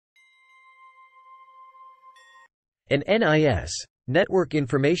An NIS, Network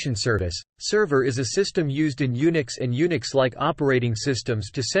Information Service, server is a system used in Unix and Unix-like operating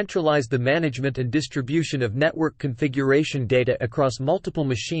systems to centralize the management and distribution of network configuration data across multiple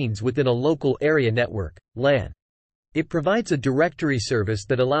machines within a local area network, LAN. It provides a directory service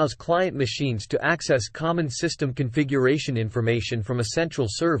that allows client machines to access common system configuration information from a central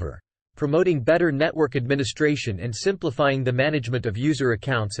server, promoting better network administration and simplifying the management of user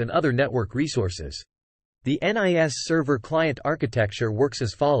accounts and other network resources. The NIS Server client architecture works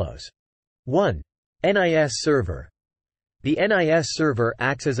as follows. 1. NIS Server. The NIS Server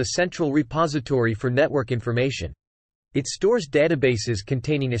acts as a central repository for network information. It stores databases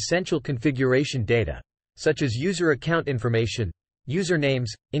containing essential configuration data, such as user account information, usernames,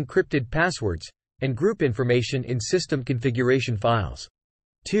 encrypted passwords, and group information in system configuration files.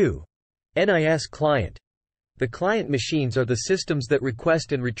 2. NIS Client. The client machines are the systems that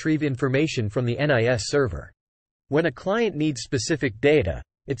request and retrieve information from the NIS server. When a client needs specific data,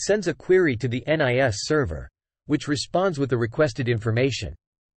 it sends a query to the NIS server, which responds with the requested information.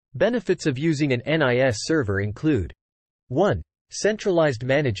 Benefits of using an NIS server include: 1. Centralized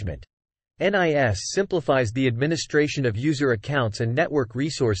Management. NIS simplifies the administration of user accounts and network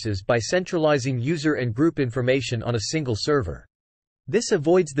resources by centralizing user and group information on a single server. This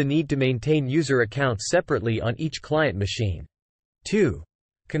avoids the need to maintain user accounts separately on each client machine. 2.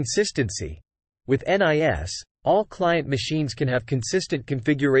 Consistency. With NIS, all client machines can have consistent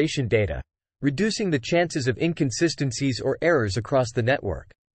configuration data, reducing the chances of inconsistencies or errors across the network.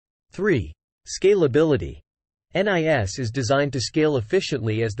 3. Scalability. NIS is designed to scale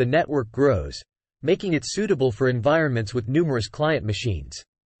efficiently as the network grows, making it suitable for environments with numerous client machines.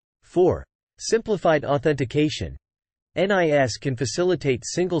 4. Simplified Authentication. NIS can facilitate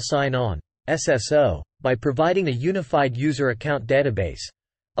single sign-on (SSO) by providing a unified user account database,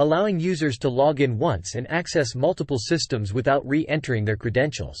 allowing users to log in once and access multiple systems without re-entering their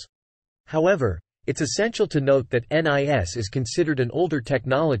credentials. However, it's essential to note that NIS is considered an older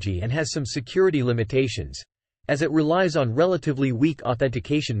technology and has some security limitations, as it relies on relatively weak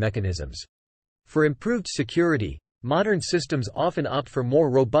authentication mechanisms. For improved security, modern systems often opt for more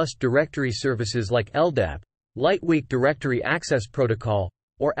robust directory services like LDAP, Lightweight Directory Access Protocol,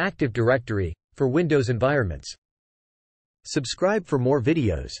 or Active Directory, for Windows environments. Subscribe for more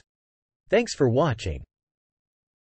videos. Thanks for watching.